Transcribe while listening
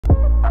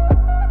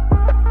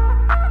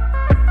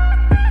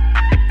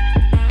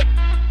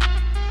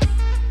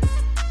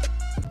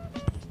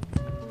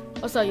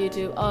What's up,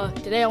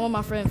 YouTube? Today I'm with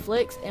my friend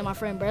Flix and my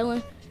friend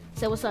Braylon.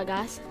 Say what's up,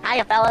 guys.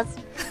 Hiya, fellas.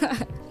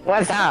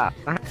 What's up?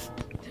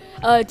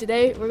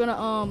 Today we're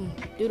gonna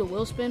do the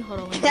wheel spin.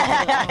 Hold on.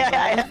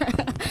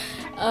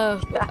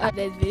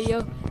 Today's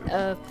video.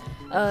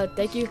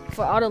 Thank you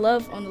for all the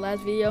love on the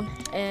last video,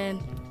 and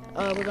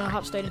we're gonna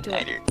hop straight into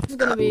it. This is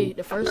gonna be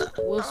the first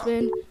wheel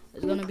spin.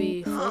 It's gonna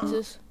be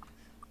Flix's.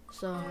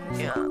 So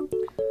yeah.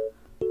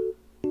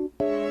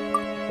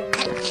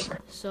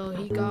 So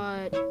he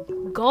got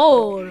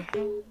gold.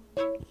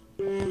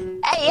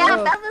 Hey,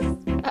 yeah,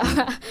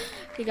 fellas.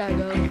 He got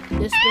gold.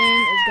 This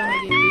spin is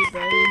gonna give me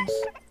Braylon's.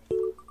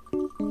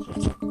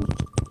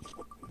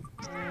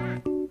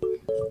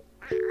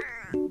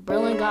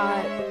 Braylon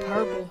got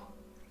purple.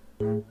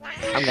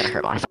 I'm gonna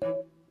hurt myself.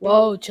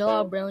 Whoa, chill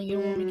out, Braylon. You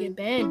don't want me to get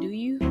banned, do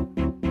you?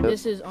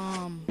 This is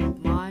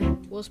my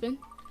wheel spin.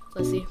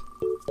 Let's see.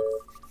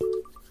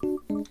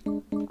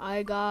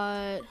 I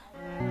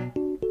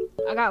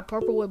got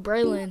purple with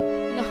Braylon.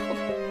 No.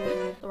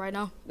 So right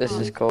now. This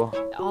is cool.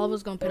 All of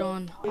us gonna put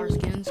on our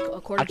skins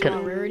according to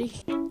our rarity.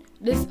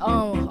 This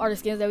are the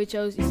skins that we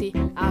chose. You see,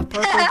 I have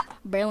purple.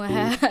 Braylon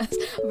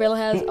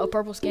has a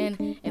purple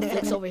skin, and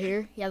Flix over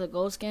here, he has a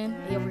gold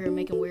skin. He over here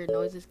making weird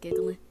noises,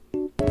 giggling.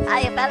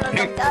 Hiya, fellas.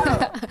 Let's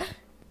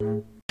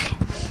go.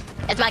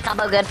 Is my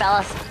combo good,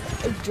 fellas?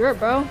 It's drip,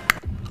 bro.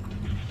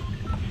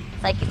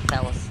 Thank you,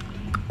 fellas.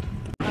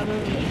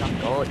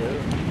 Go, dude.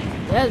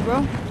 Yes,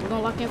 bro. We're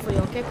gonna lock in for you,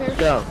 okay, Paris?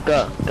 Go.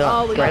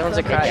 Oh, we got Braylon's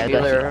a crack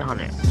dealer.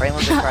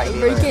 Braylon's a crack Bro,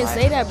 dealer. you can't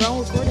say that, bro. I'm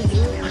recording,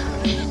 dude.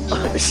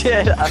 Oh,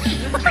 shit.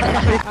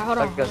 Alright, hold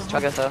on.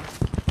 Chug us up.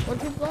 What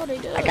people are they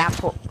doing? I got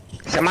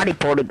somebody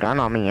pulled a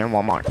gun on me in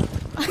Walmart.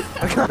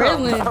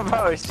 Braylon.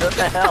 Bro, shut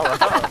the hell up.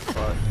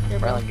 Here,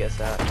 bro. Braylon gets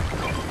that.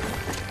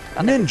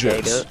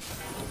 Ninjas.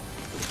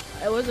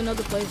 There was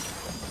another place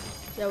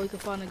that we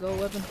could find a gold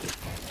weapon.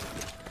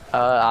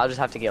 I'll just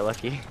have to get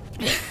lucky.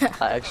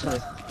 Actually.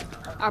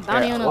 Our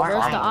bounty hunter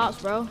versus the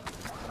ops, bro.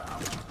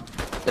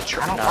 The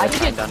trick. No, I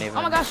don't even.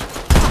 Oh my gosh.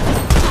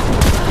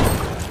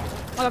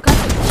 Oh my god,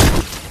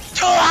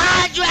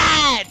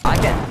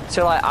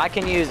 200! I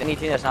can use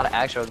anything that's not an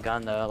actual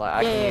gun though. Like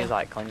I can use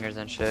like clingers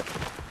and shit.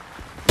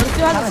 but if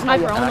you have a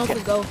sniper, I don't know if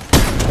we go.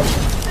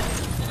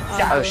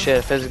 Oh shit,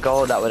 if it's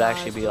gold that would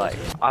actually be like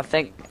I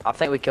think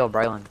we killed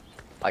Braylon.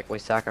 Like we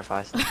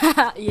sacrificed him.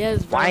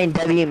 Yes, bro.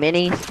 YNW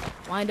minis.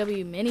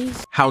 YNW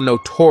minis. How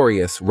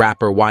notorious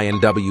rapper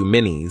YNW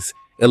Minis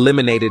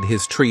eliminated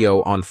his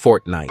trio on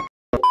Fortnite.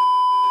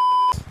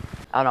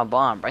 Out on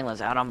bond.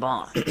 Braylon's out on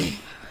bond.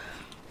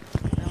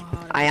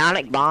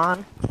 Ionic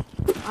Bond.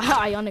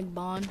 Ionic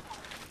Bond.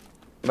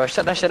 Bro,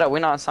 shut that shit up. We're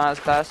not in science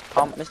class.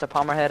 Mr.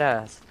 Palmer head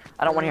ass.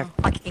 I don't want to hear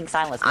fucking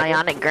silence.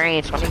 Ionic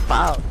Green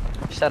 25.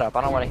 Shut up.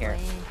 I don't want to hear.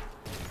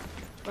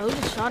 Bro,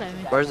 who just shot at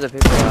me? Where's the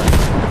people at?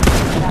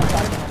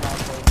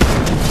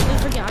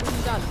 I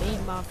just got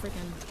beaten by a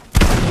freaking.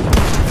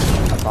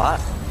 A bot?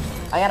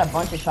 I got a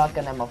bunch of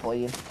shotgun ammo for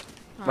you.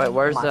 Wait,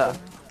 where's the?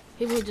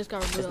 People who just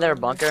got removed. Isn't there a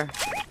bunker?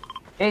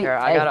 Hey, Here,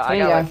 I gotta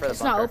wait for the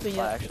It's bunker. not open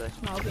yet. Actually.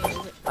 It's not open yet,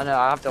 is it? I know.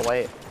 I have to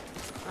wait.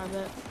 I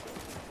bet.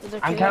 Is there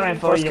I'm kill coming over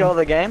for First you. kill of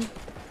the game.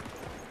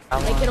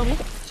 Hey, kid on me.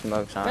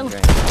 Smoke sign. Braylon.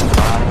 Drink.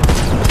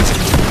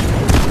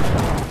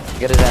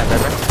 Get his ass,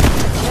 baby.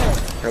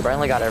 Yeah.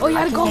 Braylon got Oh, everything. you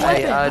had a gold Hey,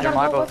 weapon. I got a gold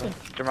Jermichael. weapon.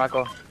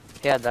 Jermichael.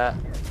 He had that.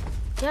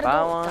 You had a Buy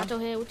gold. one. Got your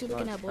head. What you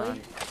looking at, boy?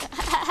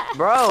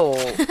 Bro,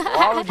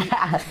 why would you?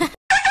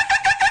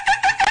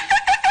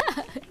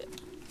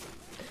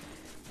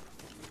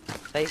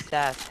 Face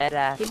ass, head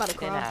ass, He about to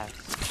spin cry. ass.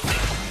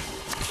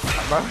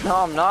 Bro, no,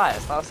 I'm not.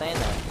 Stop saying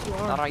that. You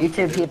Not are. on You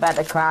two YouTube. keep about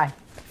to cry.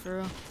 For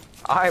real.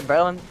 Alright,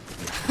 Braylon.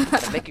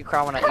 I'll make you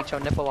cry when I eat your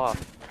nipple off.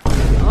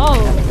 Oh.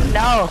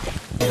 No.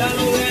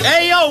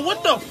 Hey yo,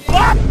 what the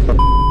fuck?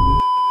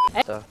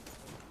 So,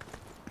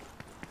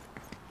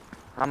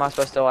 how am I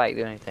supposed to like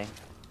do anything?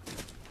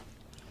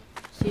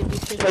 See if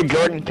these kids So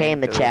Jordan K in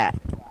the chat.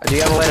 Or do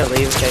you have a way to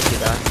leave in case you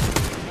die?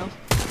 No.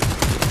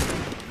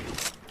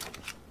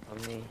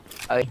 Of me.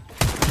 Oh,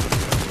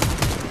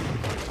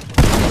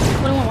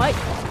 21 white.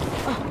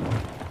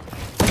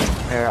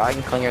 here, I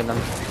can clinger them.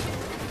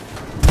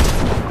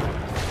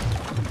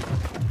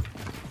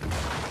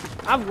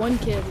 I have one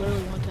kid,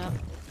 literally one tap.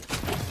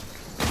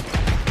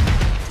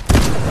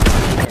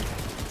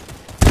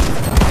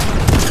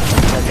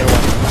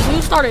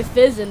 You started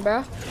fizzing,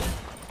 bro.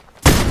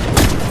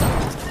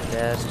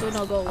 Dead. Still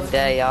no goal. I'm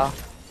dead, y'all.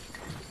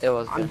 It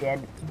was I'm good.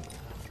 dead.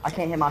 I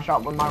can't hit my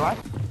shot with my right.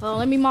 Oh,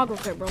 let me mock real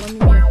quick, bro. Let me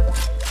mute.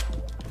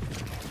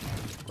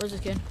 Where's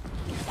this kid?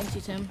 MC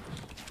Tim.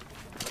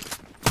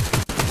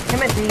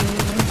 Timothy.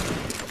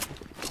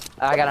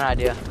 I got an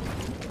idea.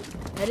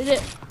 Edit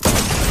it.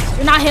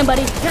 You're not him,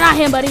 buddy. You're not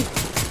him, buddy.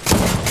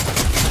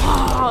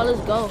 Oh,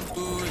 let's go.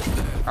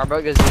 Our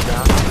boat goes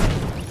down.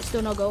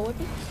 Still no goal with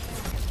me.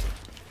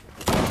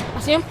 I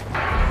see him.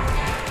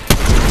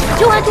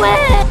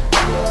 200!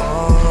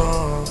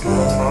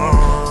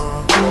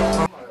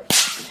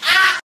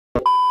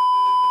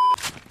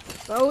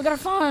 Bro, we gotta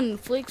find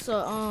Flix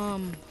a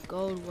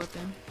gold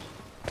weapon.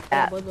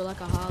 Yeah. Boy, but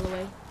like a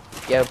Holloway.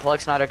 Yo, plug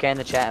Snyder K in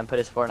the chat and put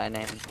his Fortnite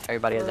name.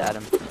 Everybody has to add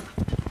him.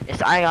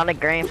 It's Ionic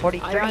Grain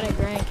 43. Ionic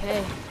Grand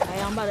K.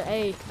 Hey, I'm about to.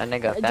 Hey, That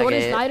nigga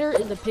Jordan faggot. Snyder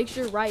is the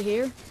picture right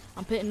here.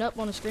 I'm putting up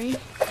on the screen.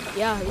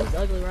 Yeah, he's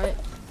ugly, right?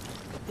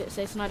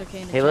 Say Snyder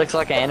K in the He chat. looks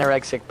like an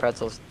anorexic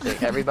pretzel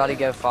stick. Everybody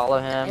go follow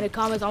him In the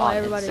comments, I want on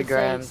everybody to say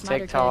Instagram, Snyder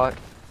K. TikTok.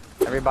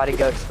 Everybody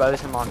go expose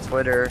him on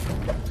Twitter.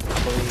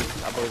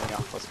 I believe in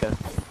y'all. Let's go.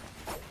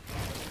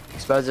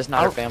 Expose this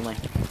Snyder family.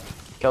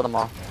 Kill them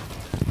all.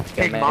 Let's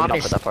go, His man. mom Don't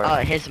is put that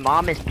part. his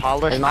mom is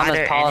Paula His mom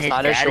Snyder is Paula and his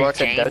Snyder. dad She is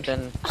works at James.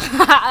 Dothan.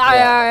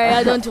 Alright,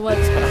 I'm doing too much.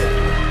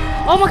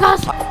 Oh my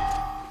gosh!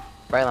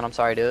 Braylon, I'm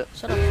sorry, dude.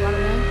 Shut up, Florida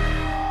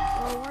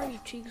man. Bro, why are you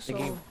cheeks so?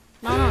 No,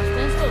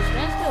 stand still,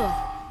 stand still.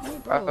 Hey,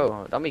 bro.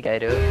 Bro, don't be gay,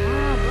 dude.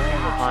 Nah, bro.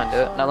 Come on,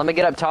 dude. Now let me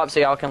get up top so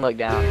y'all can look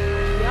down.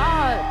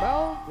 God,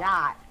 bro.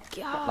 Yeah.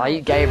 God. Why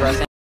you gay, bro?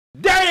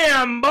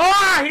 Damn, boy,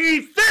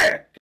 he's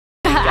sick.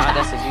 God,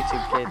 that's a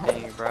YouTube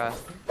kid thing, bro.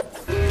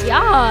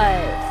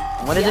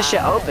 God. When is this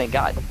shit open?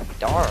 God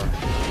darn. Stop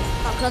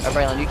Oh, cussing.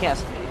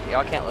 Braylon,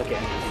 y'all can't look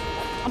at me.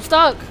 I'm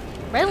stuck.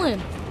 Braylon.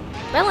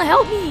 Braylon,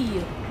 help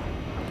me.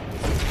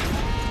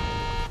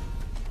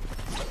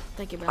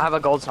 Thank you, I have Braylon. a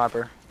gold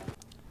sniper.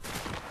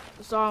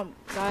 So,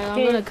 guys,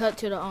 I'm gonna cut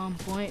to the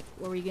point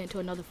where we get into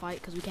another fight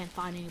because we can't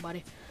find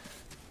anybody.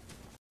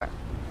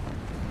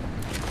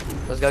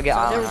 Let's go get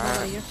So, there Island. was nobody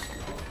Alright. here.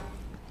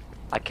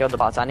 I killed the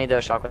bots. I need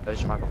those shotgun those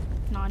shotgun.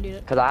 No, I need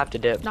it. Cause I have to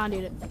dip. No, I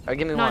need it. Or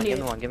give me No, I one. need Give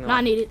it. me one. Give me No, I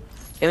one. need it.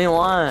 Give me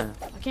one.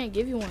 I can't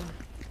give you one.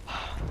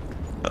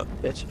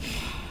 Bitch.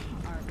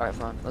 Alright,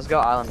 fine. Let's go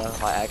island though.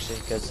 Like actually,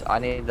 cause I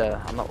need the.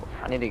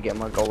 I need to get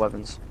more gold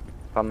weapons.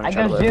 If I'm gonna I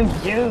try to go live. zoom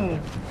zoom. You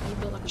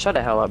built like a- Shut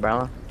the hell up,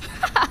 Brown.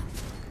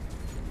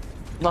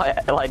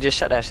 like just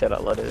shut that shit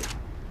up, let it.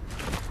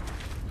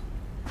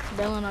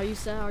 Braylon, are you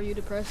sad? Are you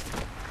depressed?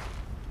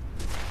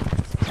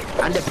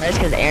 I'm depressed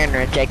because Aaron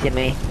rejected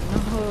me.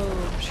 No.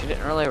 She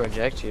didn't really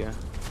reject you.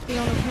 Be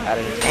on the front.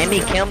 Added it. Amy,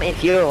 kill me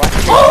if you're watching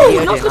this Oh!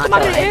 video. No, do scoop him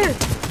not out of the tell air.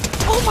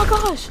 Oh my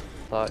gosh.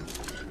 Fuck.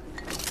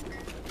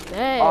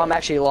 Dang. Oh, I'm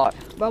actually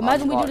locked. Bro,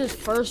 imagine we do locked. this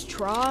first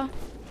try,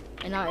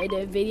 and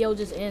the video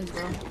just ends,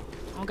 bro. I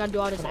don't gotta do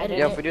all this editing.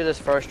 Yo, if we do this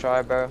first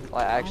try, bro,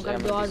 like I don't actually,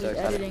 I'm gotta do all gonna be so this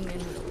excited. editing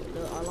and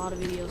a lot of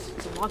videos.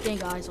 So lock in,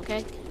 guys,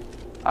 okay?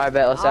 Alright,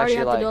 bet. Let's I already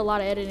actually have to do a like.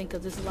 lot of editing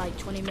because this is like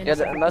 20 minutes.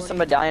 Yeah, of most of the recording.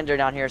 medallions are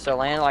down here, so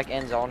land like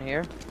end zone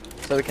here,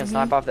 so we can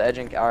snipe off the edge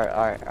and.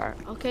 Alright.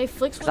 Okay,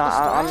 flicks with So the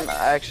I'm stars.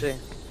 actually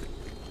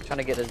trying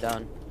to get this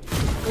done.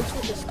 Flicks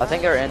with the stars. I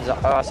think they're in zone.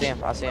 Oh, I see him.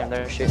 I see him.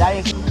 They're shooting.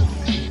 Daddy,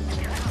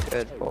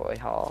 Good boy,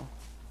 Hall.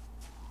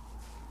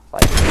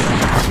 Like,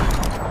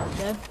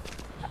 Okay.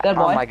 good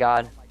boy. oh my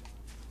god.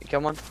 You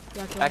kill one?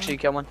 Yeah, kill Actually, you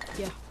kill one?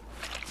 Yeah.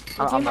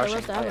 I'm Team might rushing.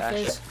 rip the other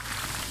actually. face.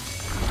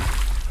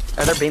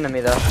 Oh, they're beaming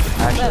me though.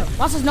 Actually. Wait,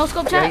 watch this no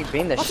scope Yeah, chat. he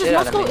beamed the Watch shit this no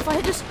out of scope. me. If I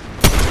hit this. Oh,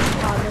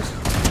 I missed.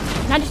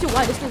 92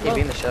 white. This dude's He low.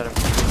 beamed the shit out of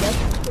me. Yep.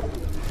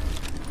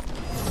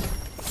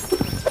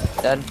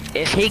 Dead.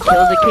 If he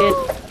kills a kid,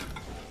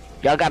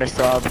 y'all gotta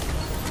sub.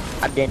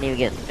 I didn't even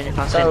get finished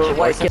my So,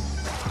 sentence. wait.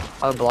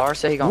 Oh, Blar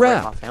said he gonna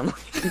break my family.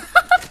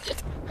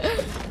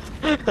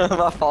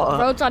 My fault.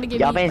 Bro, trying to get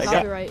Y'all me been-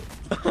 copyright.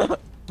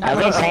 I've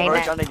been saying We're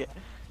that. trying to get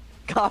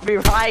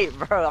copyright,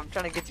 bro. I'm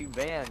trying to get you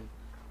banned.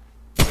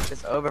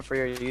 It's over for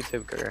your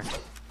YouTube career.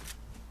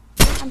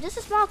 I'm just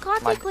a small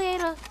content My-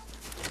 creator.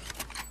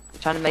 I'm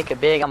trying to make it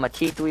big. I'm a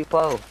T3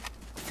 Pro.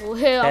 Well,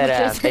 hell, I'm Head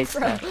ass, just face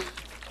bro. ass.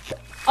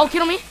 Oh,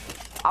 kill me.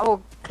 I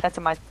will cut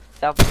to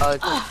myself to please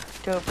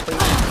close.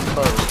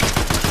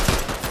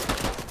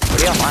 What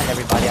do y'all mind,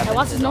 everybody? I've Hey, been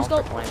watch in this no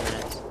zone for scope. 20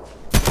 minutes.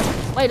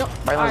 Wait, don't.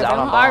 Braylon's out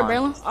on Alright,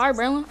 bonds. Braylon. Alright,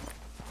 Braylon.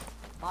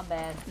 My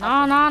bad.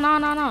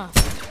 Nah.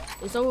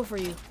 It's over for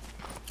you.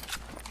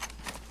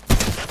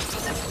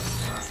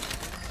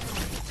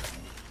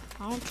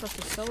 I don't trust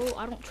a soul.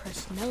 I don't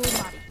trust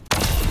nobody.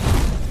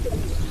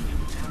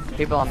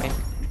 People on me.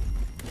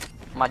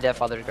 My dead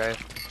father's grave.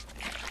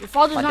 Your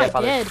father's My not dead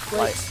father's dead,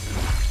 like- Flicks.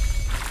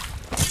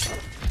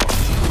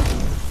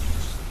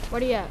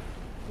 Where he at?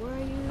 Where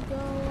you go?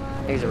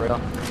 He's a real.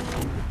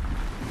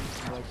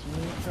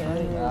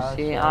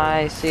 See,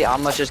 I see. I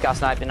almost just got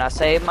sniped and I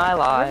saved my Where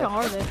life.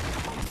 are they?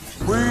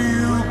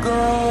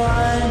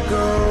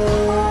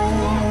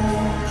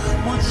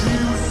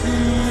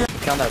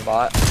 Killing their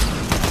bot.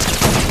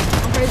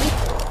 I'm crazy.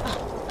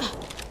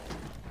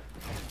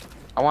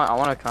 I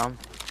want to come.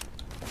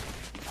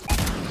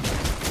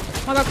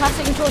 Oh my god,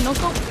 classic control, no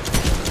scope.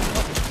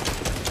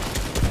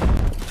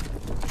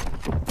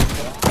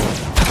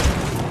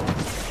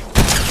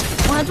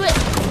 One to it.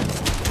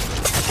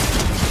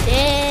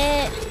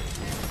 Dead.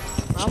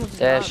 I almost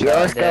Yeah, died. sure. Yo,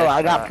 let's go. Dead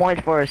I got shot.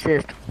 points for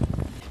assist.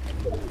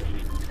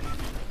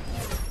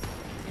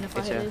 And if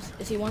I Me hit too. this,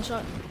 is he one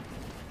shot?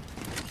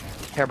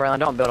 Here, Braylon,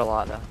 don't build a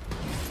lot though.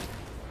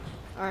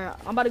 Alright,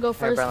 I'm about to go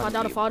first. Braylon, I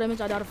doubt a you- fall damage.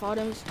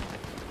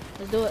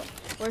 Let's do it.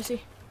 Where is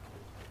he?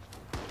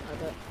 I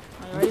bet.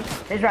 Are you ready?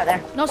 He's right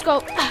there. No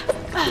scope.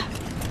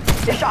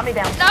 Just shot me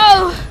down.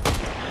 No! I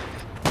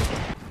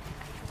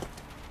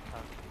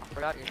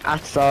forgot your I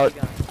suck.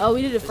 Oh,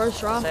 we did the first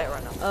try. Say it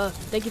right now.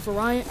 Thank you for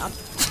Ryan.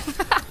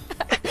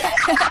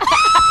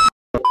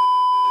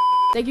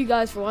 thank you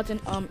guys for watching.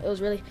 It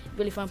was really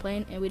fun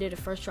playing, and we did it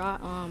first try.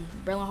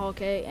 Braylon Hall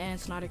K and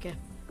Snyder K.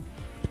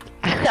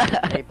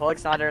 Hey, plug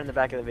Snyder in the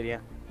back of the video.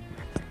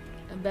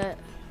 I bet.